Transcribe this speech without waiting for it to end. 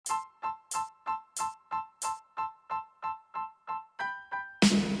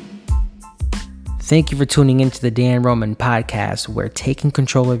Thank you for tuning into the Dan Roman podcast, where taking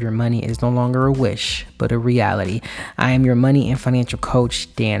control of your money is no longer a wish, but a reality. I am your money and financial coach,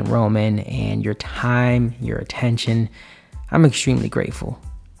 Dan Roman, and your time, your attention, I'm extremely grateful.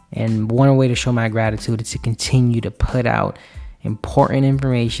 And one way to show my gratitude is to continue to put out important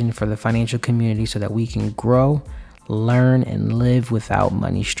information for the financial community so that we can grow, learn, and live without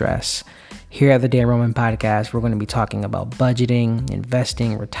money stress. Here at the Dan Roman podcast, we're going to be talking about budgeting,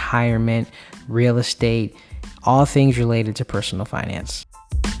 investing, retirement, real estate, all things related to personal finance.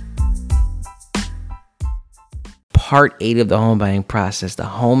 Part 8 of the home buying process, the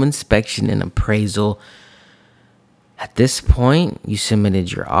home inspection and appraisal. At this point, you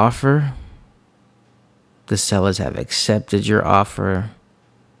submitted your offer. The sellers have accepted your offer.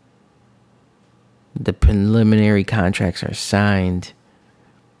 The preliminary contracts are signed.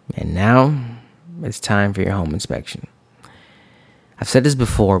 And now it's time for your home inspection. I've said this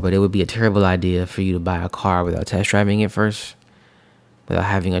before, but it would be a terrible idea for you to buy a car without test driving it first, without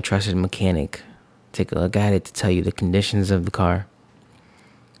having a trusted mechanic take a look at it to tell you the conditions of the car.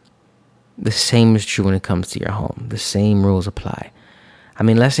 The same is true when it comes to your home. The same rules apply. I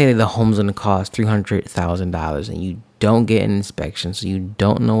mean, let's say that the home's going to cost $300,000 and you don't get an inspection, so you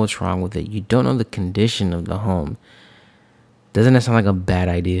don't know what's wrong with it. You don't know the condition of the home. Doesn't that sound like a bad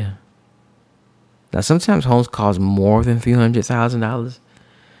idea? Now, sometimes homes cost more than $300,000.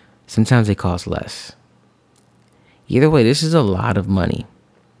 Sometimes they cost less. Either way, this is a lot of money.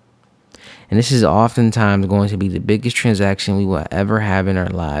 And this is oftentimes going to be the biggest transaction we will ever have in our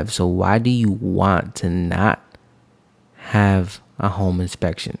lives. So why do you want to not have a home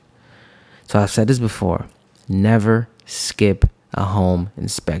inspection? So I've said this before. Never skip a home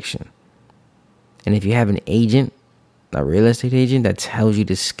inspection. And if you have an agent, a real estate agent, that tells you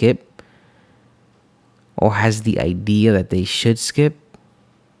to skip or has the idea that they should skip,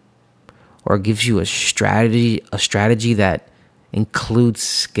 or gives you a strategy that includes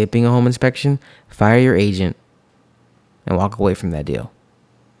skipping a home inspection, fire your agent and walk away from that deal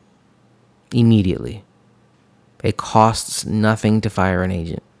immediately. It costs nothing to fire an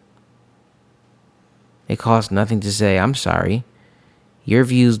agent. It costs nothing to say, I'm sorry, your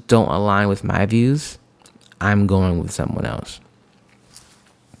views don't align with my views. I'm going with someone else.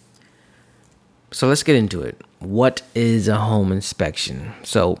 So let's get into it. What is a home inspection?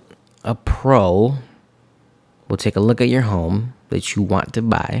 So a pro will take a look at your home that you want to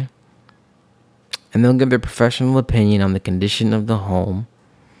buy, and they'll give their professional opinion on the condition of the home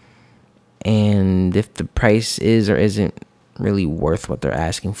and if the price is or isn't really worth what they're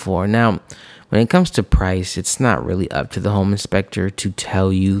asking for. Now, when it comes to price, it's not really up to the home inspector to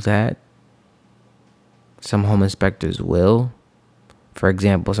tell you that. Some home inspectors will. For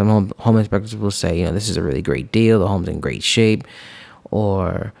example, some home inspectors will say, this is a really great deal. The home's in great shape.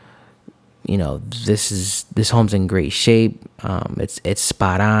 Or, this home's in great shape. It's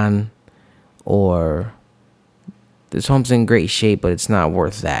spot on. Or this home's in great shape, but it's not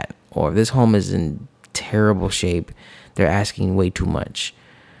worth that. Or this home is in terrible shape. They're asking way too much.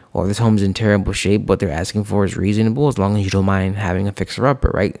 Or this home's in terrible shape. What they're asking for is reasonable as long as you don't mind having a fixer-upper,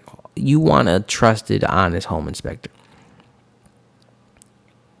 right? You want a trusted, honest home inspector.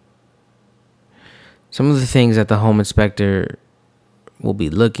 Some of the things that the home inspector will be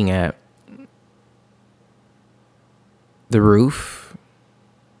looking at: the roof.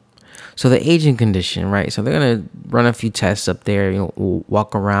 So the aging condition, right? So they're going to run a few tests up there,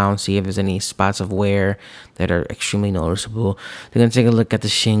 walk around, see if there's any spots of wear that are extremely noticeable. They're going to take a look at the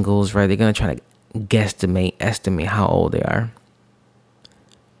shingles, right? They're going to try to estimate how old they are.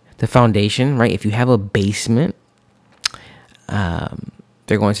 The foundation, right? If you have a basement,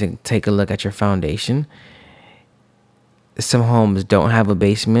 they're going to take a look at your foundation. Some homes don't have a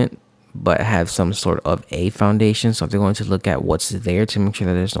basement, but have some sort of a foundation. So they're going to look at what's there to make sure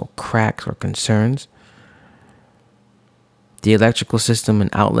that there's no cracks or concerns. The electrical system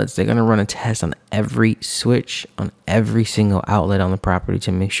and outlets, they're going to run a test on every switch, on every single outlet on the property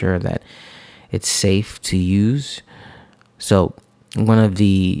to make sure that it's safe to use. So one of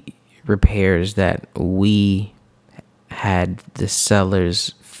the repairs that we had the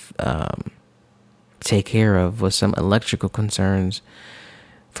sellers take care of was some electrical concerns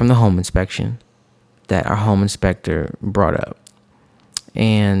from the home inspection that our home inspector brought up.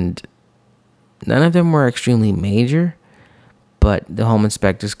 And none of them were extremely major, but the home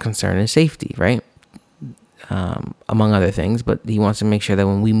inspector's concern is safety, right? Among other things, but he wants to make sure that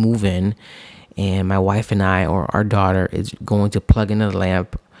when we move in and my wife and I or our daughter is going to plug in a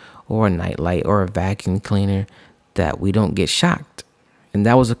lamp or a nightlight or a vacuum cleaner, that we don't get shocked. And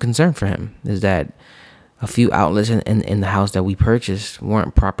that was a concern for him, is that a few outlets in the house that we purchased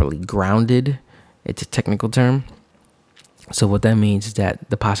weren't properly grounded It's a technical term. So what that means is that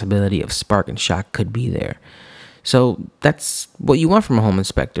the possibility of spark and shock could be there. So that's what you want from a home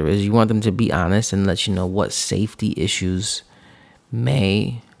inspector, is you want them to be honest and let you know what safety issues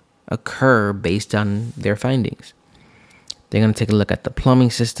may occur based on their findings. They're going to take a look at the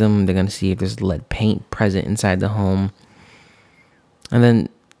plumbing system. They're going to see if there's lead paint present inside the home. And then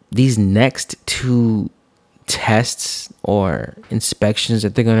these next two tests or inspections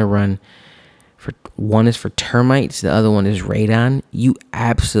that they're going to run, one is for termites, the other one is radon. You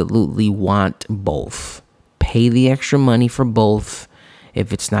absolutely want both. Pay the extra money for both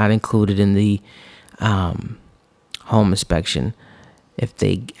if it's not included in the home inspection. If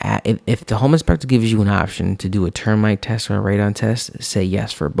the home inspector gives you an option to do a termite test or a radon test, say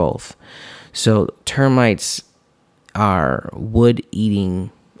yes for both. So termites are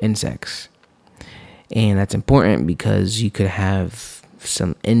wood-eating insects, and that's important because you could have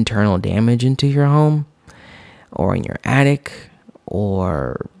some internal damage into your home or in your attic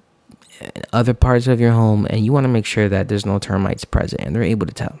or other parts of your home, and you want to make sure that there's no termites present and they're able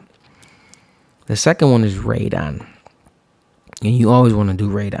to tell. The second one is radon, and you always want to do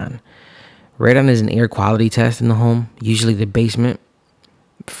radon. Radon is an air quality test in the home, usually the basement,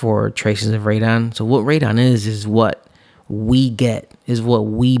 for traces of radon. So what radon is what we get, is what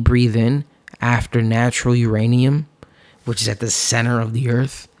we breathe in after natural uranium, which is at the center of the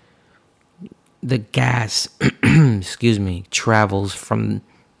earth. The gas, excuse me, travels from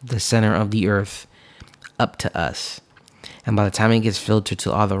the center of the earth up to us. And by the time it gets filtered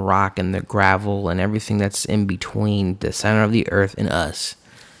to all the rock and the gravel and everything that's in between the center of the earth and us,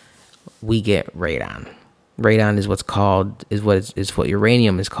 we get radon. Radon is what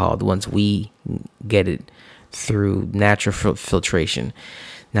uranium is called once we get it through natural filtration.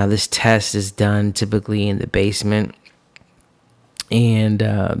 Now, this test is done typically in the basement, and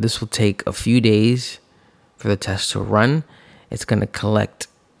this will take a few days for the test to run. It's going to collect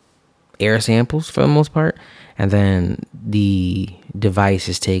air samples for the most part, and then the device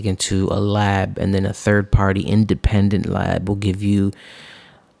is taken to a lab, and then a third-party independent lab will give you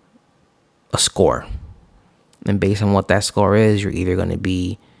a score. And based on what that score is, you're either going to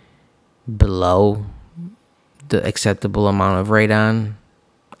be below the acceptable amount of radon,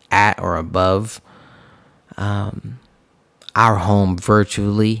 at or above. Our home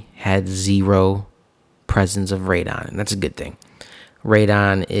virtually had zero presence of radon, and that's a good thing.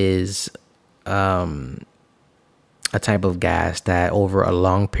 Radon is a type of gas that over a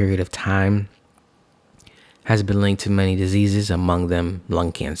long period of time has been linked to many diseases, among them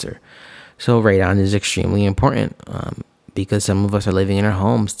lung cancer. So radon is extremely important because some of us are living in our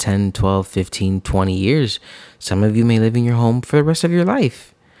homes 10, 12, 15, 20 years. Some of you may live in your home for the rest of your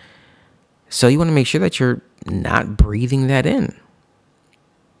life. So you want to make sure that you're not breathing that in.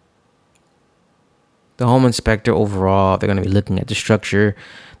 The home inspector overall, they're going to be looking at the structure,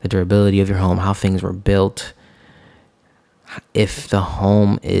 the durability of your home, how things were built. If the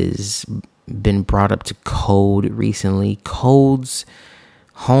home is been brought up to code recently,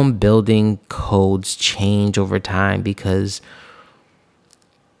 home building codes change over time because,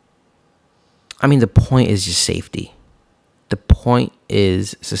 the point is just safety. The point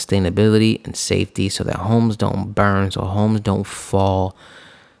is sustainability and safety so that homes don't burn, so homes don't fall,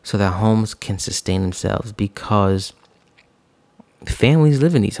 so that homes can sustain themselves, because families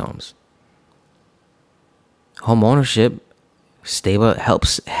live in these homes. Home ownership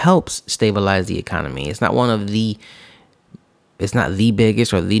helps stabilize the economy. It's not the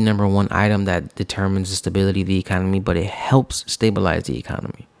biggest or the number one item that determines the stability of the economy, but it helps stabilize the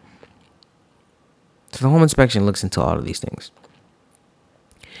economy. So the home inspection looks into all of these things.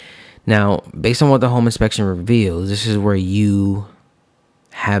 Now, based on what the home inspection reveals, this is where you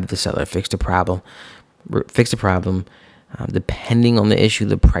have the seller fix the problem. Depending on the issue,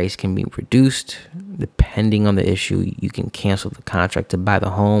 the price can be reduced. Depending on the issue, you can cancel the contract to buy the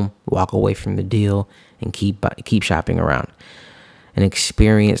home, walk away from the deal, and keep shopping around. An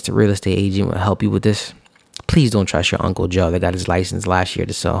experienced real estate agent will help you with this. Please don't trust your Uncle Joe that got his license last year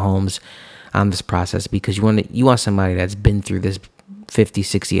to sell homes on this process, because you want somebody that's been through this 50,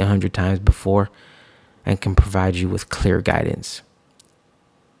 60, 100 times before and can provide you with clear guidance.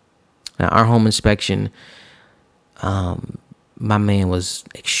 Now, our home inspection, my man was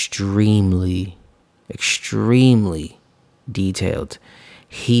extremely detailed.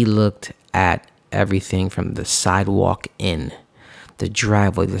 He looked at everything from the sidewalk in, the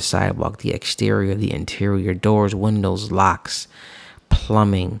driveway, the sidewalk, the exterior, the interior, doors, windows, locks,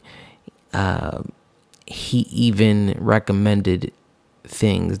 plumbing. He even recommended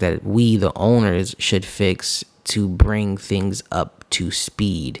things that we, the owners, should fix to bring things up to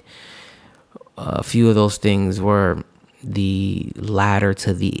speed. A few of those things were the ladder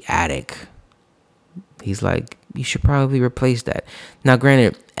to the attic. He's like, you should probably replace that. Now,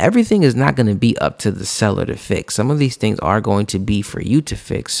 granted, everything is not going to be up to the seller to fix. Some of these things are going to be for you to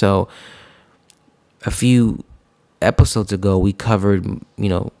fix. So a few episodes ago, we covered,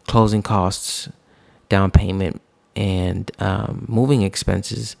 closing costs, down payment, and moving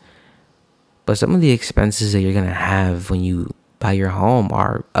expenses. But some of the expenses that you're going to have when you buy your home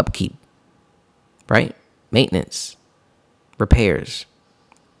are upkeep, right? Maintenance, repairs.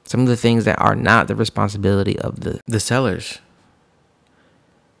 Some of the things that are not the responsibility of the sellers.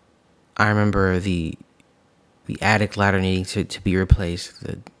 I remember the attic ladder needing to be replaced.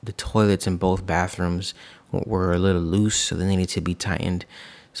 The toilets in both bathrooms were a little loose, so they needed to be tightened.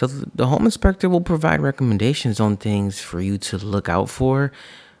 So the home inspector will provide recommendations on things for you to look out for,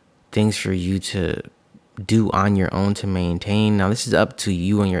 things for you to do on your own to maintain. Now, this is up to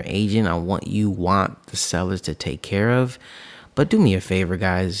you and your agent on what you want the sellers to take care of. But do me a favor,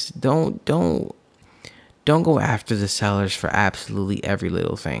 guys. Don't go after the sellers for absolutely every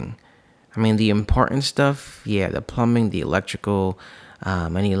little thing. I mean, the important stuff, yeah, the plumbing, the electrical,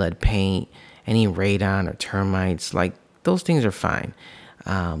 any lead paint, any radon or termites, like those things are fine.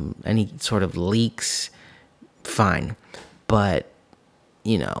 Any sort of leaks, fine. But,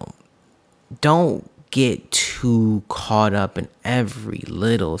 don't get too caught up in every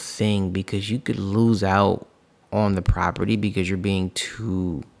little thing, because you could lose out on the property because you're being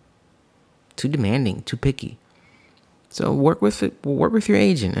too demanding, too picky. So work with your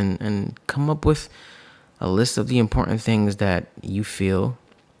agent and come up with a list of the important things that you feel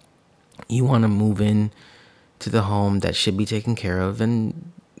you want to move in to the home that should be taken care of,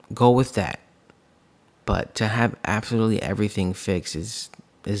 and go with that. But to have absolutely everything fixed is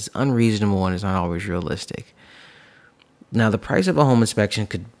unreasonable and is not always realistic. Now, the price of a home inspection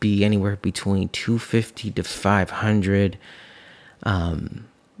could be anywhere between $250 to $500.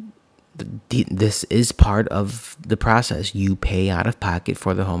 This is part of the process. You pay out of pocket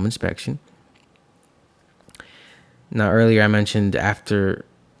for the home inspection. Now, earlier I mentioned after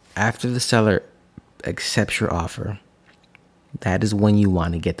the seller accepts your offer, that is when you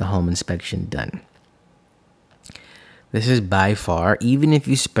want to get the home inspection done. This is by far, even if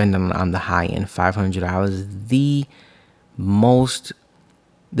you spend on the high end $500,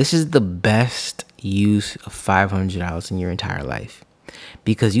 this is the best use of $500 in your entire life.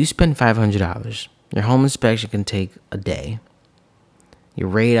 Because you spend $500, your home inspection can take a day. Your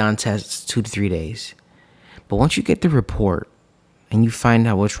radon test 2 to 3 days. But once you get the report and you find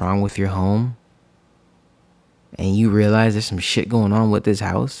out what's wrong with your home, and you realize there's some shit going on with this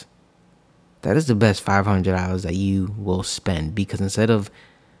house, that is the best $500 that you will spend. Because instead of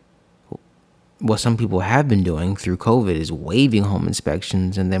what some people have been doing through COVID is waiving home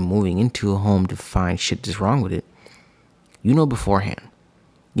inspections and then moving into a home to find shit that's wrong with it, you know beforehand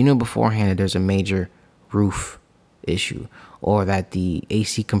that there's a major roof issue, or that the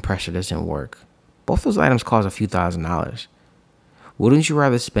AC compressor doesn't work. Both those items cost a few $1,000s. Wouldn't you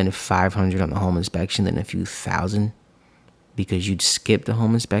rather spend $500 on the home inspection than a few thousand because you'd skip the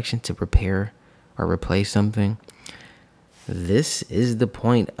home inspection to repair or replace something? This is the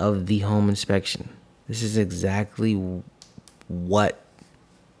point of the home inspection. This is exactly what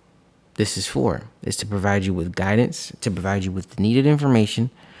this is for. It's to provide you with guidance, to provide you with the needed information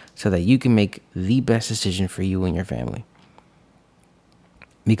so that you can make the best decision for you and your family.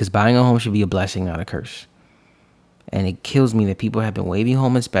 Because buying a home should be a blessing, not a curse. And it kills me that people have been waiving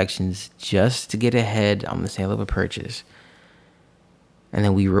home inspections just to get ahead on the sale of a purchase. And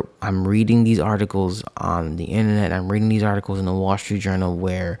then I'm reading these articles on the internet. I'm reading these articles in the Wall Street Journal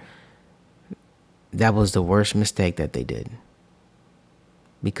where that was the worst mistake that they did.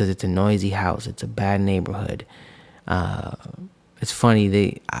 Because it's a noisy house. It's a bad neighborhood. It's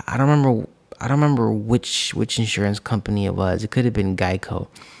funny. I don't remember which insurance company it was. It could have been Geico,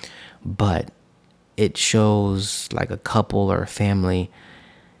 but it shows like a couple or a family,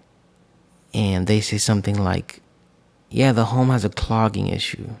 and they say something like, yeah, the home has a clogging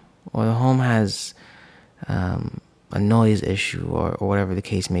issue, or the home has a noise issue, or whatever the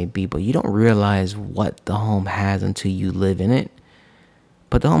case may be. But you don't realize what the home has until you live in it.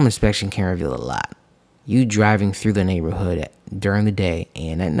 But the home inspection can reveal a lot. You driving through the neighborhood during the day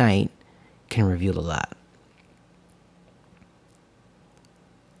and at night can reveal a lot.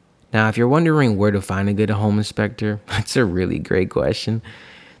 Now, if you're wondering where to find a good home inspector, that's a really great question.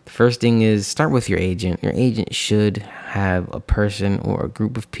 The first thing is start with your agent. Your agent should have a person or a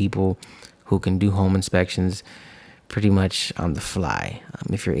group of people who can do home inspections pretty much on the fly.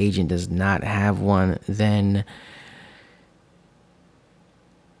 If your agent does not have one, then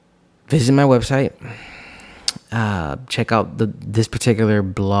visit my website. Check out this particular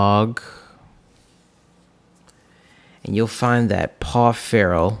blog, and you'll find that Paul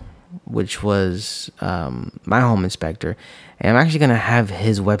Farrell, which was my home inspector, and I'm actually going to have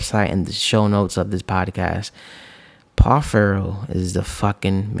his website in the show notes of this podcast. Paul Farrell is the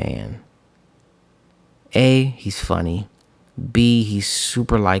fucking man. A, he's funny. B, he's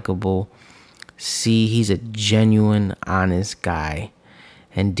super likable. C, he's a genuine, honest guy.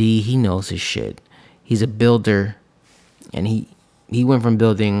 And D, he knows his shit. He's a builder, and he went from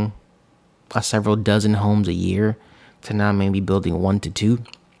building several dozen homes a year to now maybe building 1 to 2.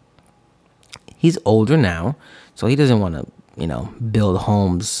 He's older now, so he doesn't want to, build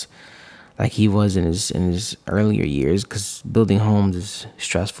homes like he was in his earlier years, because building homes is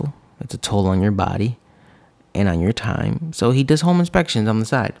stressful. It's a toll on your body and on your time. So he does home inspections on the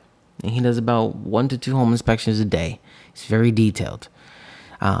side, and he does about 1 to 2 home inspections a day. It's very detailed.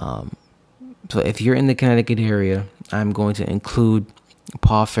 So if you're in the Connecticut area, I'm going to include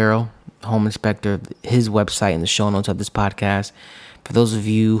Paul Farrell, home inspector, his website in the show notes of this podcast. For those of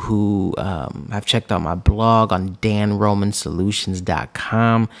you who have checked out my blog on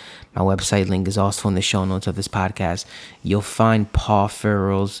danromansolutions.com, my website link is also in the show notes of this podcast. You'll find Paul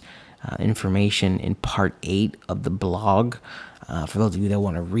Farrell's information in part 8 of the blog. For those of you that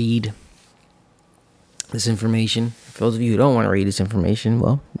want to read this information. For those of you who don't want to read this information,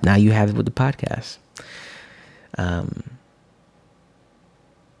 well, now you have it with the podcast.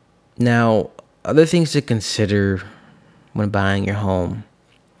 Now, other things to consider when buying your home.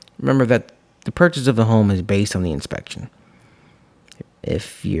 Remember that the purchase of the home is based on the inspection.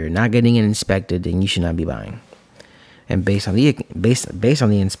 If you're not getting it inspected, then you should not be buying. And based on the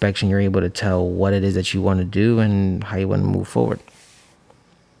inspection, you're able to tell what it is that you want to do and how you want to move forward.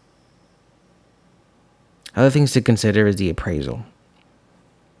 Other things to consider is the appraisal.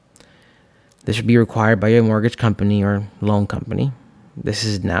 This should be required by your mortgage company or loan company. This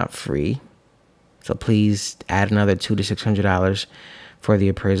is not free, so please add another $200 to $600 for the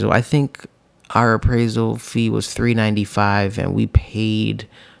appraisal. I think our appraisal fee was $395, and we paid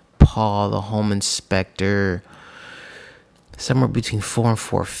Paul, the home inspector, somewhere between $400 and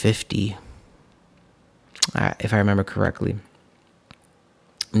 $450, if I remember correctly.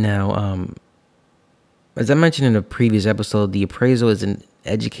 Now, as I mentioned in a previous episode, the appraisal is an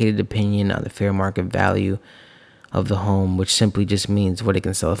educated opinion on the fair market value of the home, which simply just means what it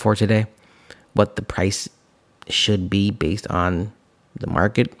can sell for today, what the price should be based on the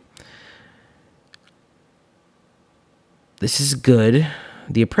market. This is good.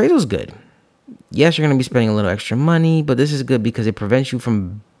 The appraisal is good. Yes, you're going to be spending a little extra money, but this is good because it prevents you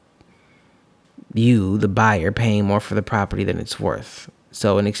from the buyer, paying more for the property than it's worth.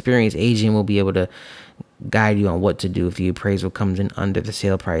 So an experienced agent will be able to guide you on what to do if the appraisal comes in under the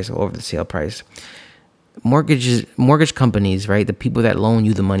sale price or over the sale price. Mortgage companies, right? The people that loan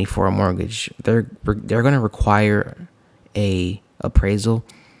you the money for a mortgage, they're going to require a appraisal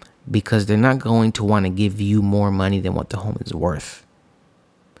because they're not going to want to give you more money than what the home is worth.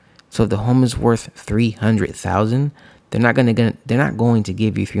 So if the home is worth $300,000, they're not going to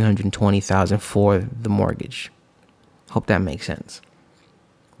give you $320,000 for the mortgage. Hope that makes sense.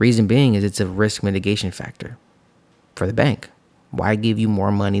 Reason being is it's a risk mitigation factor for the bank. Why give you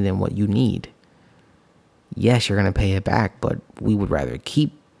more money than what you need? Yes, you're going to pay it back, but we would rather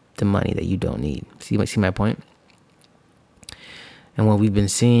keep the money that you don't need. See my point? And what we've been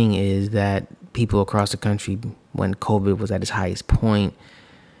seeing is that people across the country, when COVID was at its highest point,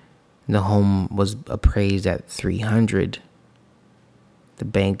 the home was appraised at $300,000. The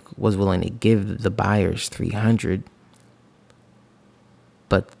bank was willing to give the buyers $300,000,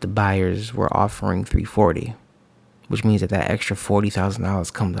 but the buyers were offering $340,000, which means that extra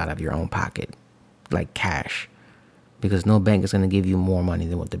 $40,000 comes out of your own pocket, like cash, because no bank is going to give you more money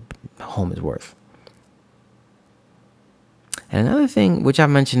than what the home is worth. And another thing, which I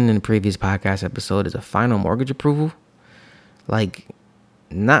mentioned in the previous podcast episode, is a final mortgage approval. Like,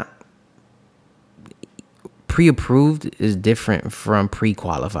 not pre-approved is different from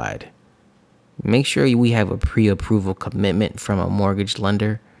pre-qualified. Make sure we have a pre-approval commitment from a mortgage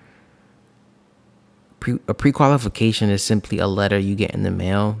lender. A pre-qualification is simply a letter you get in the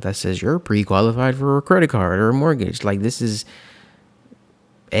mail that says you're pre-qualified for a credit card or a mortgage. Like, this is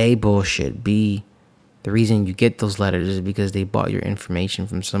A, bullshit. B, the reason you get those letters is because they bought your information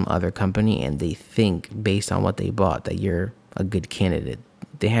from some other company and they think, based on what they bought, that you're a good candidate.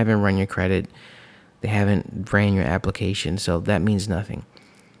 They haven't run your credit. They haven't ran your application, so that means nothing.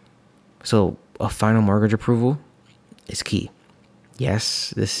 So a final mortgage approval is key.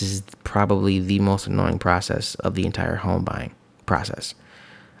 Yes, this is probably the most annoying process of the entire home buying process.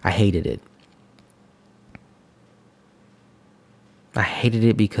 I hated it. I hated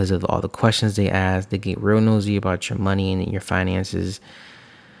it because of all the questions they ask. They get real nosy about your money and your finances.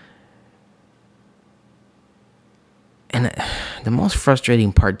 And the most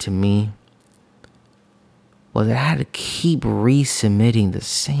frustrating part to me was I had to keep resubmitting the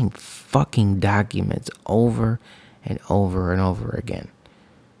same fucking documents over and over and over again.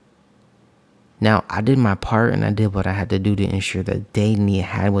 Now, I did my part and I did what I had to do to ensure that they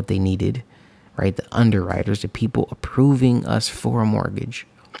had what they needed, right? The underwriters, the people approving us for a mortgage.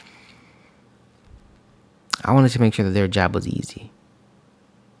 I wanted to make sure that their job was easy.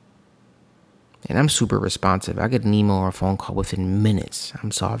 And I'm super responsive. I get an email or a phone call within minutes.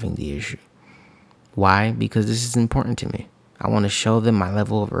 I'm solving the issue. Why? Because this is important to me. I want to show them my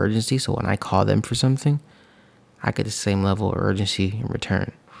level of urgency, so when I call them for something, I get the same level of urgency in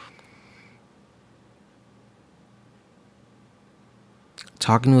return.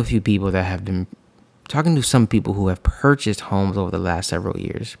 Talking to some people who have purchased homes over the last several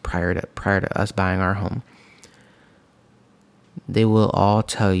years prior to us buying our home, they will all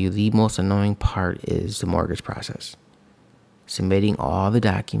tell you the most annoying part is the mortgage process. Submitting all the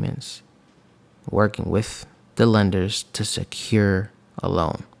documents, working with the lenders to secure a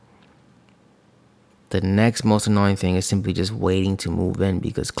loan. The next most annoying thing is simply just waiting to move in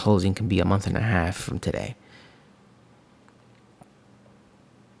because closing can be a month and a half from today.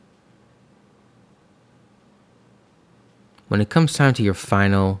 When it comes time to your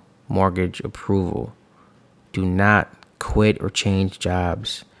final mortgage approval, do not quit or change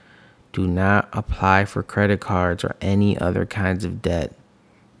jobs. Do not apply for credit cards or any other kinds of debt.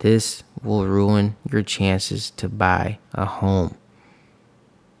 This will ruin your chances to buy a home.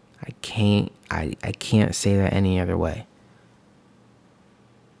 I can't say that any other way.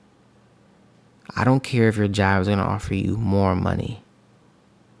 I don't care if your job is going to offer you more money.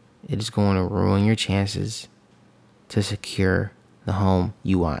 It is going to ruin your chances to secure the home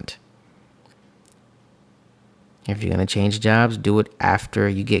you want. If you're going to change jobs, do it after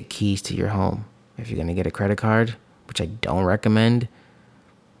you get keys to your home. If you're going to get a credit card, which I don't recommend,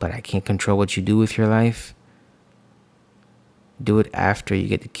 but I can't control what you do with your life, do it after you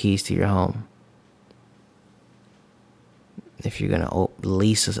get the keys to your home. If you're going to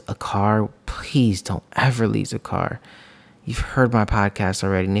lease a car, please don't ever lease a car. You've heard my podcast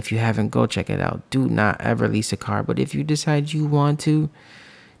already, and if you haven't, go check it out. Do not ever lease a car, but if you decide you want to,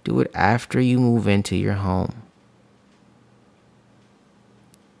 do it after you move into your home.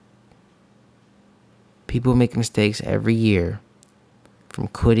 People make mistakes every year, from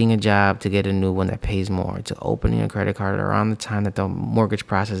quitting a job to get a new one that pays more, to opening a credit card around the time that the mortgage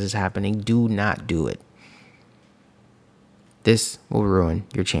process is happening. Do not do it. This will ruin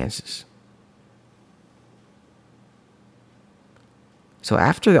your chances. So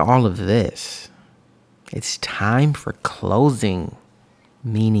after all of this, it's time for closing,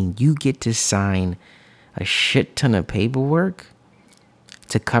 meaning you get to sign a shit ton of paperwork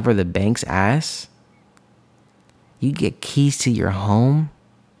to cover the bank's ass. You get keys to your home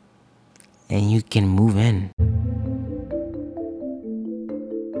and you can move in.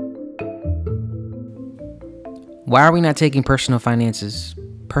 Why are we not taking personal finances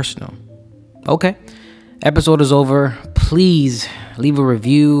personal? Okay, episode is over. Please leave a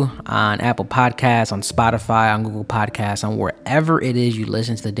review on Apple Podcasts, on Spotify, on Google Podcasts, on wherever it is you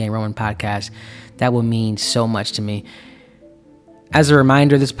listen to the Dan Roman podcast. That would mean so much to me. As a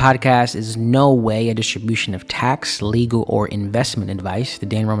reminder, this podcast is no way a distribution of tax, legal, or investment advice. The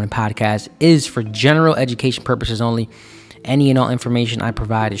Dan Roman podcast is for general education purposes only. Any and all information I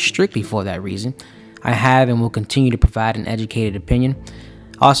provide is strictly for that reason. I have and will continue to provide an educated opinion.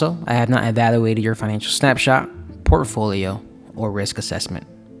 Also, I have not evaluated your financial snapshot, portfolio, or risk assessment.